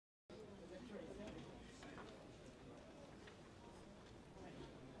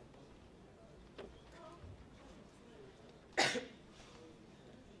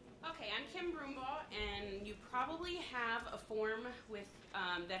Kim Broombaugh, and you probably have a form with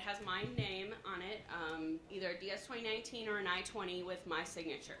that has my name on it, either a DS 2019 or an I-20 with my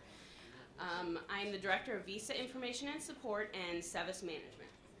signature. I'm the Director of Visa Information and Support and Sevis Management.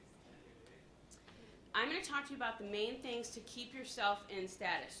 I'm going to talk to you about the main things to keep yourself in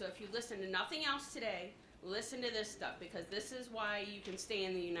status. So if you listen to nothing else today, listen to this stuff, because this is why you can stay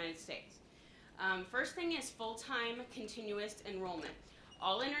in the United States. First thing is full-time continuous enrollment.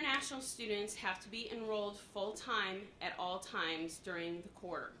 All international students have to be enrolled full-time at all times during the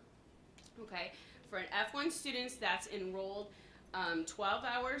quarter. Okay, for an F-1 students, that's enrolled 12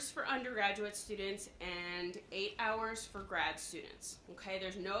 hours for undergraduate students and 8 hours for grad students. Okay,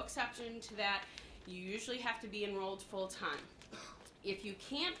 there's no exception to that. You usually have to be enrolled full-time. If you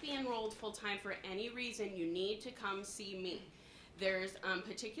can't be enrolled full-time for any reason, you need to come see me. There's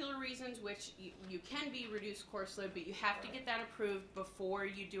particular reasons which you can be reduced course load, but you have to get that approved before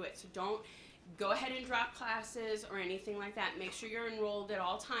you do it. So don't go ahead and drop classes or anything like that. Make sure you're enrolled at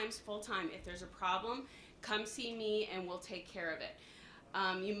all times full-time. If there's a problem, come see me and we'll take care of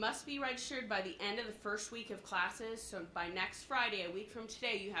it. You must be registered by the end of the first week of classes, so by next Friday, a week from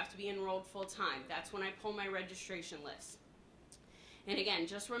today, you have to be enrolled full-time. That's when I pull my registration list. And again,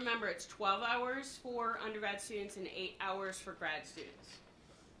 just remember, it's 12 hours for undergrad students and 8 hours for grad students.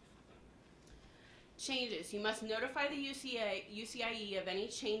 Changes. You must notify the UCIE of any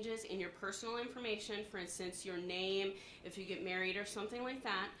changes in your personal information, for instance, your name, if you get married or something like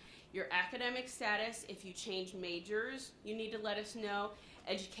that. Your academic status, if you change majors, you need to let us know.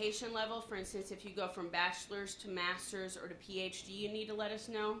 Education level, for instance, if you go from bachelor's to master's or to PhD, you need to let us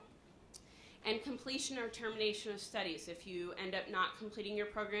know. And completion or termination of studies. If you end up not completing your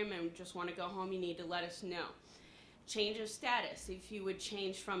program and just want to go home, you need to let us know. Change of status. If you would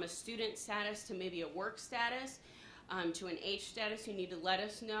change from a student status to maybe a work status, to an H status, you need to let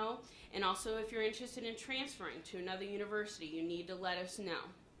us know. And also, if you're interested in transferring to another university, you need to let us know.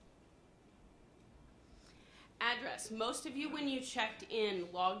 Address. Most of you, when you checked in,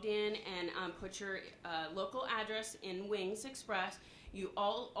 logged in, and put your local address in Wings Express, you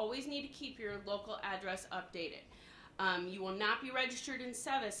always need to keep your local address updated. You will not be registered in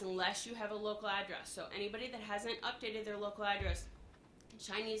Sevis unless you have a local address. So anybody that hasn't updated their local address,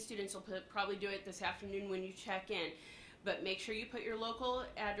 Chinese students will probably do it this afternoon when you check in. But make sure you put your local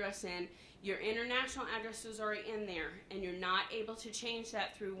address in. Your international address is already in there, and you're not able to change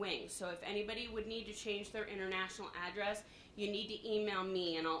that through Wings. So if anybody would need to change their international address, you need to email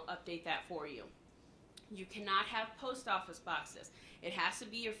me and I'll update that for you. You cannot have post office boxes. It has to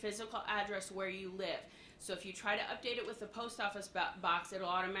be your physical address where you live. So if you try to update it with the post office box, it'll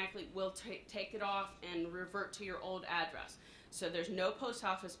automatically take it off and revert to your old address. So there's no post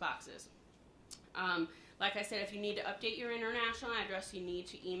office boxes. Like I said, if you need to update your international address, you need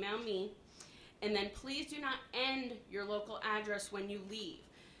to email me. And then please do not end your local address when you leave.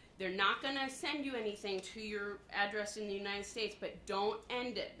 They're not going to send you anything to your address in the United States, but don't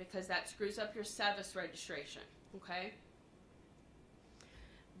end it because that screws up your Sevis registration, okay?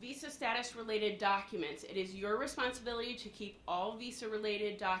 Visa status related documents. It is your responsibility to keep all visa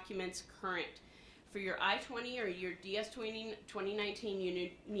related documents current. For your I-20 or your DS 2019, you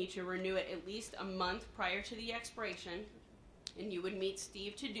need to renew it at least a month prior to the expiration, and you would meet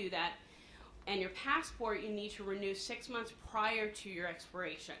Steve to do that. And your passport, you need to renew 6 months prior to your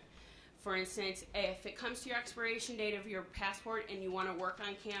expiration. For instance, if it comes to your expiration date of your passport and you want to work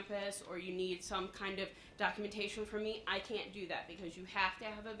on campus or you need some kind of documentation from me, I can't do that because you have to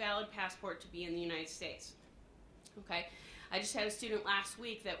have a valid passport to be in the United States. Okay? I just had a student last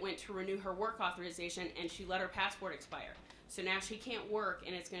week that went to renew her work authorization and she let her passport expire. So now she can't work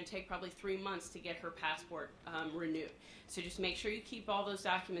and it's going to take probably 3 months to get her passport renewed. So just make sure you keep all those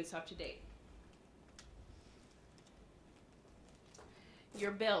documents up to date.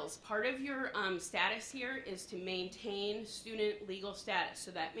 Your bills. Part of your status here is to maintain student legal status.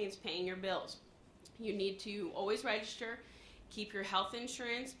 So that means paying your bills. You need to always register, keep your health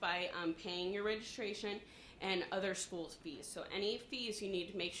insurance by paying your registration and other school fees. So any fees, you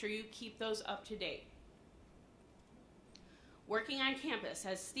need to make sure you keep those up to date. Working on campus.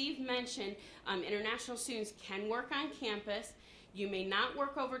 As Steve mentioned, international students can work on campus. You may not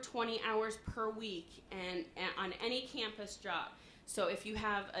work over 20 hours per week and on any campus job. So if you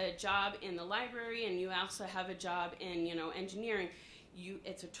have a job in the library and you also have a job in, engineering,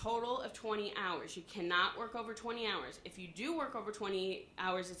 it's a total of 20 hours. You cannot work over 20 hours. If you do work over 20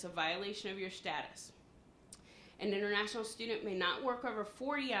 hours, it's a violation of your status. An international student may not work over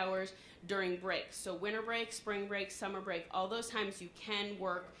 40 hours during breaks. So winter break, spring break, summer break, all those times you can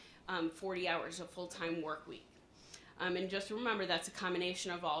work 40 hours, a full-time work week. And just remember, that's a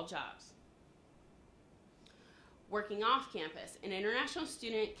combination of all jobs. Working off campus. An international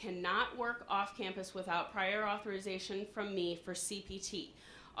student cannot work off campus without prior authorization from me for CPT.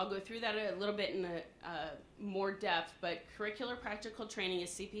 I'll go through that a little bit in more depth, but curricular practical training is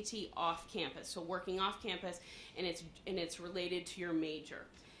CPT off campus, so working off campus, and it's related to your major.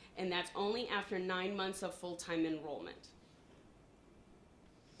 And that's only after 9 months of full-time enrollment.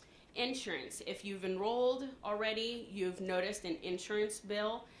 Insurance. If you've enrolled already, you've noticed an insurance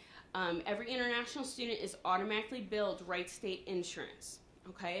bill. Every international student is automatically billed Wright State Insurance.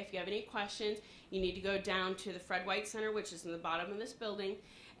 Okay, if you have any questions, you need to go down to the Fred White Center, which is in the bottom of this building,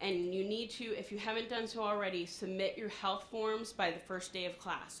 and you need to, if you haven't done so already, submit your health forms by the first day of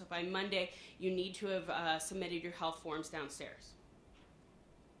class. So by Monday, you need to have submitted your health forms downstairs.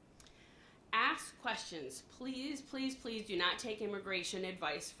 Ask questions. Please, please, please do not take immigration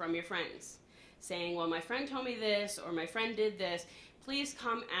advice from your friends, saying, well, my friend told me this, or my friend did this. Please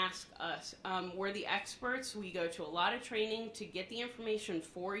come ask us. We're the experts. We go to a lot of training to get the information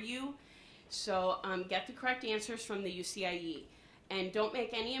for you. So get the correct answers from the UCIE. And don't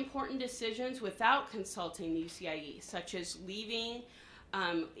make any important decisions without consulting the UCIE, such as leaving.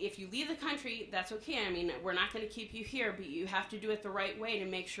 If you leave the country, that's okay. I mean, we're not going to keep you here, but you have to do it the right way to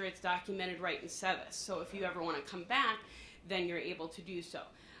make sure it's documented right in Sevis. So if you ever want to come back, then you're able to do so.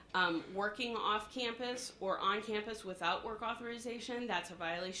 Working off campus or on campus without work authorization, that's a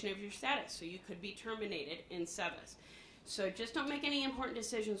violation of your status, so you could be terminated in Sevis. So just don't make any important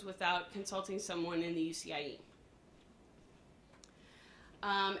decisions without consulting someone in the UCIE.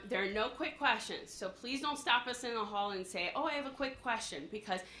 There are no quick questions, so please don't stop us in the hall and say, oh, I have a quick question,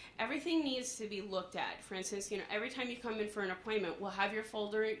 because everything needs to be looked at. For instance, every time you come in for an appointment, we'll have your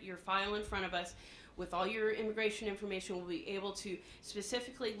folder, your file in front of us with all your immigration information. We'll be able to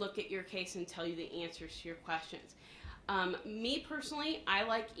specifically look at your case and tell you the answers to your questions. Me personally, I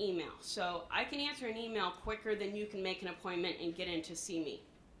like email, so I can answer an email quicker than you can make an appointment and get in to see me.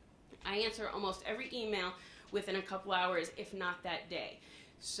 I answer almost every email within a couple hours, if not that day.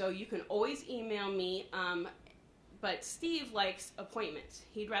 So you can always email me, but Steve likes appointments.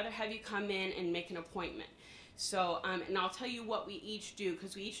 He'd rather have you come in and make an appointment. So, and I'll tell you what we each do,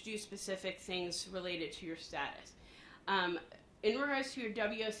 because we each do specific things related to your status. In regards to your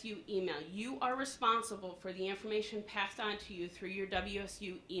WSU email, you are responsible for the information passed on to you through your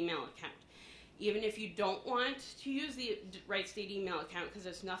WSU email account. Even if you don't want to use the Wright State email account, because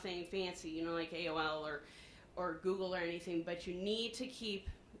it's nothing fancy, like AOL or Google or anything, but you need to keep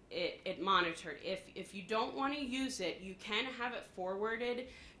it monitored. If you don't want to use it, you can have it forwarded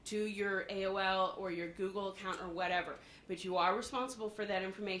to your AOL or your Google account or whatever, but you are responsible for that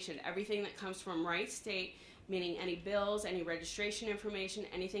information. Everything that comes from Wright State, meaning any bills, any registration information,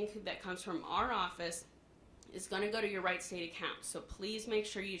 anything that comes from our office is going to go to your Wright State account. So please make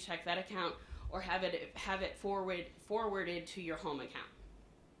sure you check that account or have it forwarded to your home account.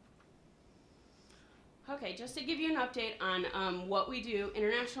 Okay, just to give you an update on what we do,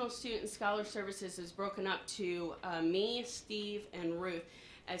 International Student and Scholar Services is broken up to me, Steve, and Ruth.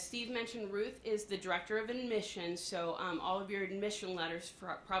 As Steve mentioned, Ruth is the Director of Admissions, so all of your admission letters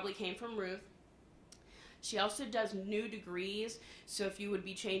probably came from Ruth. She also does new degrees, so if you would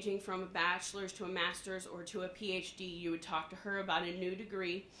be changing from a bachelor's to a master's or to a PhD, you would talk to her about a new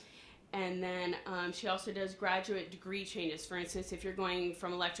degree. And then she also does graduate degree changes. For instance, if you're going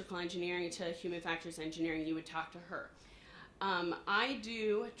from electrical engineering to human factors engineering, you would talk to her. I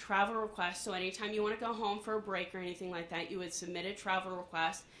do travel requests, so anytime you want to go home for a break or anything like that, you would submit a travel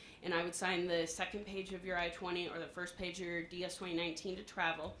request, and I would sign the second page of your I-20 or the first page of your DS-2019 to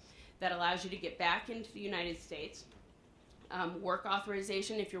travel. That allows you to get back into the United States. Work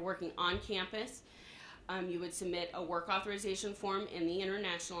authorization, if you're working on campus, you would submit a work authorization form in the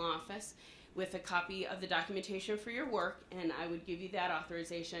international office with a copy of the documentation for your work, and I would give you that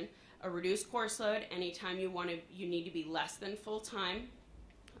authorization. A reduced course load, anytime you need to be less than full-time,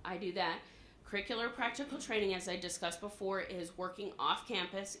 I do that. Curricular practical training, as I discussed before, is working off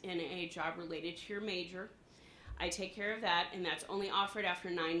campus in a job related to your major. I take care of that, and that's only offered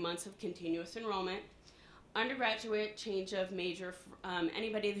after 9 months of continuous enrollment. Undergraduate change of major,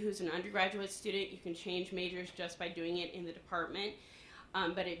 anybody who's an undergraduate student, you can change majors just by doing it in the department,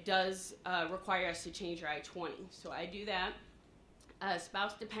 but it does require us to change your I-20, so I do that.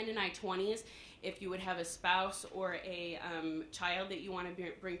 Spouse-dependent I-20s, if you would have a spouse or a child that you want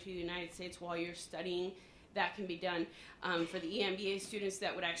to bring to the United States while you're studying, that can be done. For the EMBA students,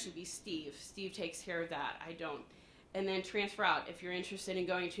 that would actually be Steve. Steve takes care of that. I don't. And then transfer out. If you're interested in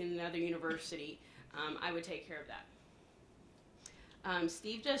going to another university, I would take care of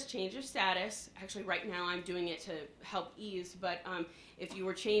Steve does change of status. Actually, right now I'm doing it to help ease, but if you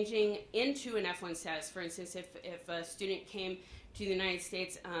were changing into an F-1 status, for instance, if a student came to the United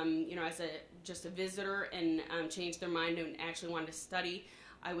States, as just a visitor and changed their mind and actually wanted to study,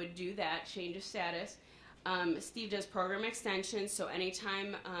 I would do that, change of status. Steve does program extensions, so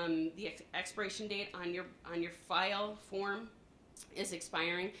anytime the expiration date on your file form is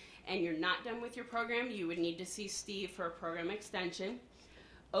expiring and you're not done with your program, you would need to see Steve for a program extension.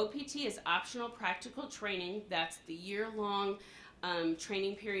 OPT is optional practical training. That's the year-long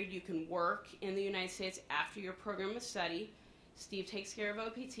training period you can work in the United States after your program of study. Steve takes care of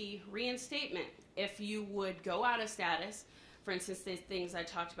OPT. Reinstatement, if you would go out of status, for instance, the things I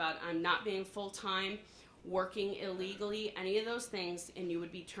talked about, not being full-time, working illegally, any of those things, and you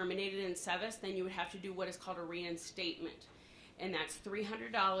would be terminated in Sevis, then you would have to do what is called a reinstatement. And that's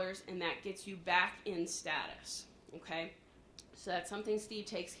 $300, and that gets you back in status, okay? So that's something Steve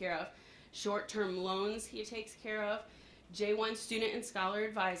takes care of. Short-term loans he takes care of. J1 student and scholar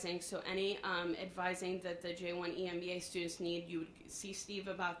advising, so any advising that the J1 EMBA students need, you would see Steve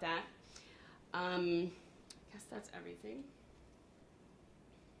about that. I guess that's everything.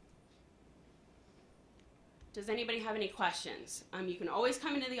 Does anybody have any questions? You can always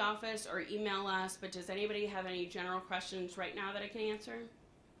come into the office or email us, but does anybody have any general questions right now that I can answer?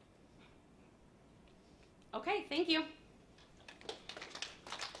 Okay, thank you.